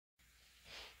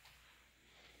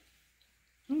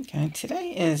Okay,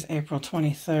 today is April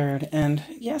 23rd, and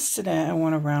yesterday I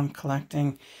went around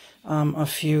collecting a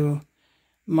few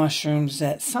mushrooms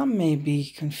that some may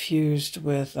be confused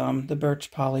with the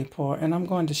Birch Polypore, and I'm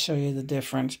going to show you the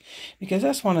difference because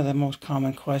that's one of the most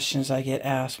common questions I get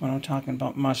asked when I'm talking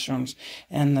about mushrooms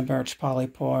and the Birch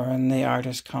Polypore and the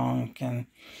artist conch and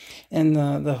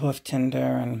the hoof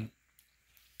tinder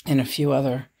and a few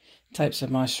other types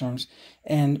of mushrooms.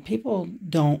 And people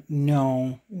don't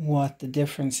know what the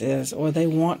difference is, or they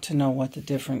want to know what the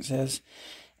difference is.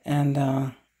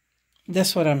 And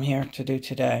that's what I'm here to do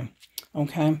today.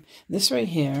 Okay, this right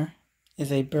here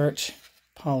is a Birch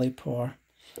Polypore,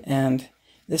 and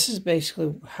this is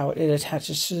basically how it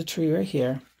attaches to the tree right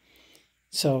here.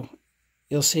 So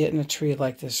you'll see it in a tree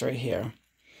like this right here,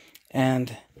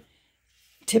 and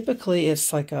typically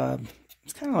it's like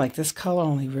it's kind of like this color,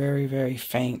 only very, very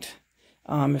faint.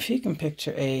 If you can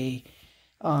picture a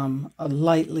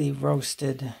lightly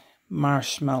roasted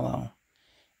marshmallow,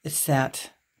 it's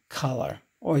that color,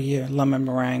 or your lemon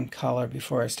meringue color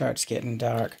before it starts getting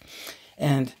dark.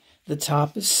 And the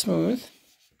top is smooth.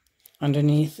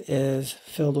 Underneath is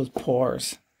filled with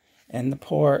pores. And the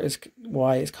pore is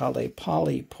why it's called a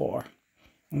polypore.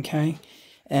 Okay?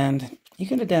 And you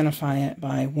can identify it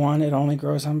by, one, it only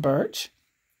grows on birch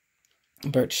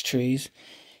trees.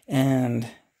 And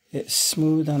it's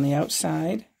smooth on the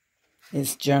outside.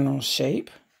 Its general shape.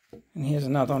 And here's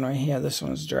another one right here. This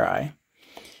one's dry.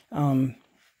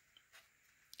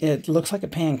 It looks like a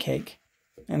pancake,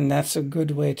 and that's a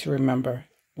good way to remember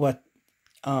what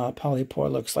polypore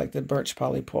looks like, the Birch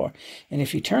Polypore. And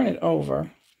if you turn it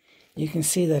over, you can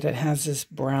see that it has this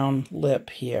brown lip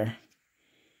here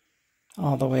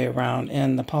all the way around,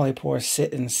 and the polypores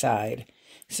sit inside.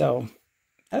 So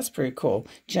that's pretty cool.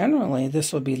 Generally,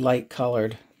 this will be light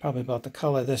colored, probably about the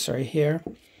color of this right here.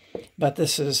 But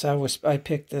this is, I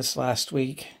picked this last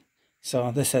week.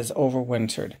 So this has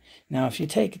overwintered. Now, if you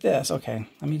take this, okay,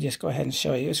 let me just go ahead and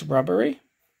show you. It's rubbery.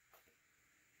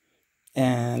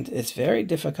 And it's very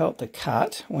difficult to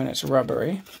cut when it's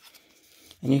rubbery.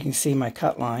 And you can see my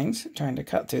cut lines trying to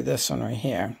cut through this one right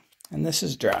here. And this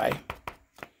is dry.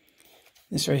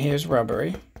 This right here is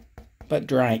rubbery, but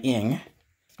drying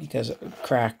because it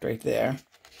cracked right there.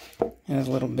 And there's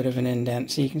a little bit of an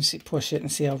indent, so you can see, push it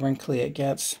and see how wrinkly it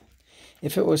gets.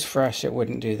 If it was fresh, it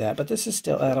wouldn't do that, but this is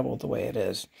still edible the way it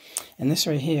is. And this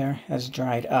right here has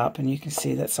dried up, and you can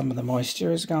see that some of the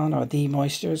moisture is gone, or the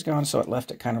moisture is gone, so it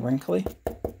left it kind of wrinkly.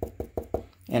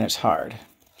 And it's hard.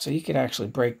 So you could actually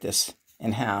break this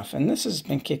in half. And this has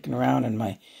been kicking around in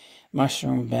my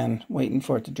mushroom bin, waiting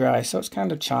for it to dry, so it's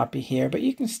kind of choppy here, but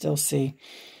you can still see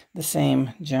the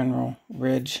same general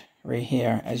ridge right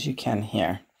here as you can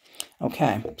here.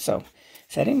 Okay, so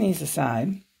setting these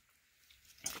aside.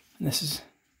 This is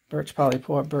Birch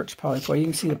Polypore. You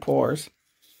can see the pores.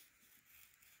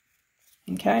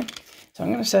 Okay, so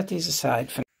I'm going to set these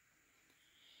aside for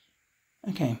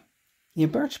now. Okay, your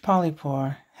Birch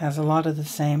Polypore has a lot of the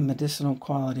same medicinal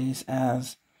qualities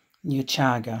as your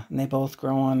chaga, and they both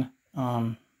grow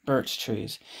on birch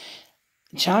trees.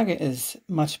 Chaga is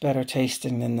much better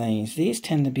tasting than these. These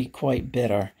tend to be quite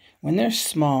bitter. When they're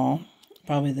small,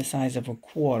 probably the size of a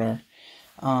quarter,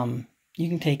 you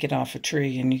can take it off a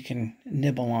tree and you can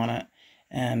nibble on it,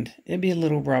 and it'll be a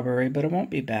little rubbery, but it won't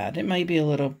be bad. It might be a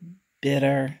little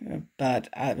bitter, but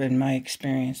in my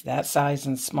experience, that size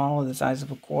and smaller, the size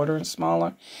of a quarter and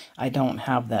smaller, I don't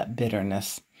have that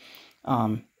bitterness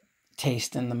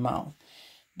taste in the mouth.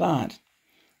 But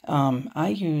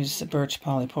I use the Birch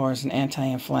Polypore as an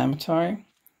anti-inflammatory,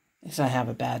 because I have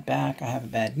a bad back, I have a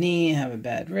bad knee, I have a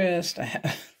bad wrist,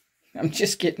 I'm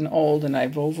just getting old, and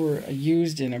I've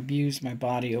overused and abused my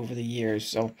body over the years.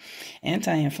 So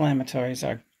anti-inflammatories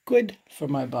are good for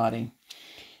my body.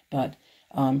 But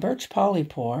Birch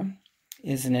Polypore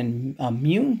is an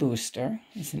immune booster.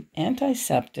 It's an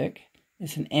antiseptic.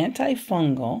 It's an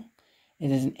antifungal. It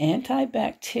is an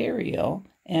antibacterial,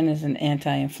 and is an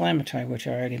anti-inflammatory, which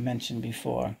I already mentioned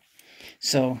before.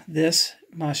 So this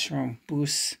mushroom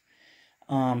boosts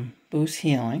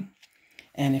healing.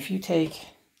 And if you take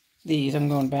these, I'm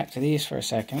going back to these for a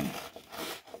second.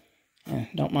 And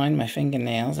don't mind my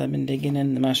fingernails. I've been digging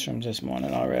in the mushrooms this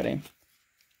morning already.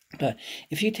 But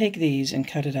if you take these and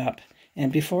cut it up,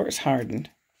 and before it's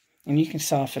hardened, and you can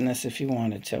soften this if you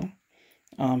wanted to,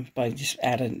 by just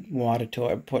adding water to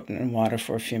it, or putting it in water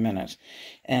for a few minutes.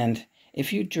 And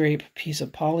if you drape a piece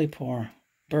of polypore,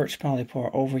 Birch Polypore,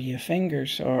 over your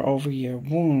fingers or over your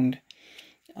wound,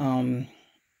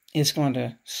 it's going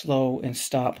to slow and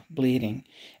stop bleeding.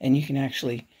 And you can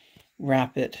actually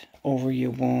wrap it over your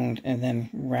wound and then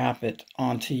wrap it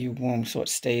onto your wound so it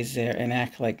stays there and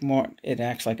it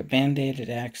acts like a Band-Aid. It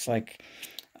acts like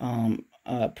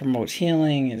promotes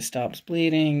healing. It stops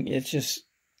bleeding.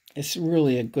 It's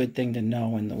really a good thing to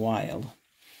know in the wild.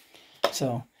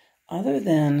 So other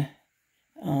than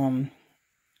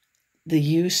the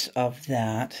use of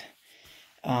that,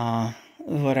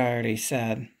 what I already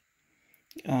said,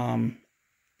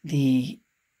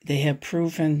 they have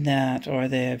proven that, or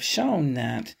they have shown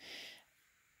that,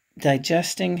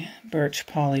 digesting Birch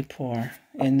Polypore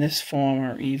in this form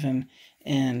or even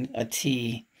in a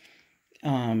tea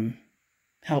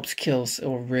helps kill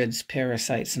or rids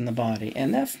parasites in the body.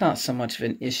 And that's not so much of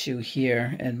an issue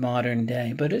here in modern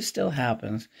day, but it still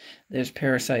happens. There's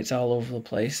parasites all over the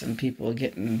place, and people are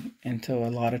getting into a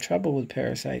lot of trouble with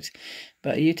parasites.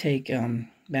 But you take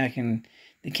back in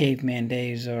the caveman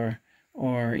days or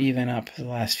even up the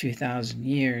last few thousand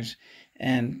years,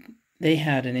 and they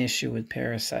had an issue with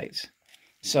parasites.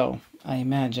 So I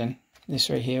imagine this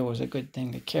right here was a good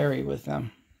thing to carry with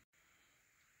them.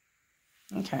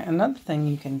 Okay, another thing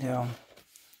you can do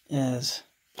is,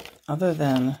 other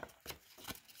than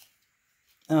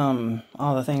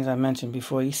all the things I mentioned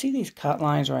before, you see these cut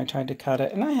lines where I tried to cut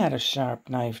it, and I had a sharp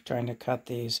knife trying to cut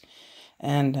these,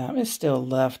 and it still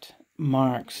left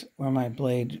marks where my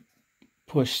blade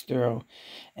pushed through.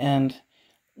 And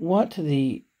what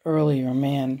the earlier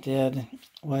man did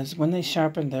was, when they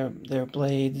sharpened their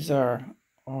blades or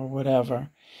whatever,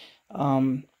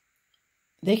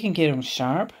 they can get them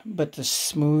sharp, but to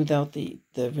smooth out the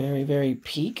very, very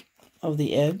peak of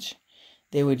the edge,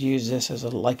 they would use this as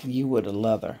like you would a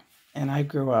leather. And I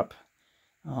grew up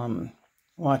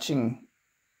watching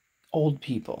old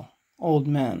people, old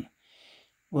men,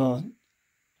 will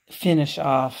finish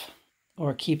off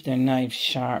or keep their knife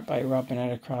sharp by rubbing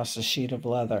it across a sheet of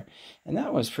leather. And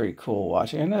that was pretty cool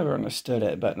watching. I never understood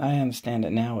it, but I understand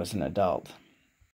it now as an adult.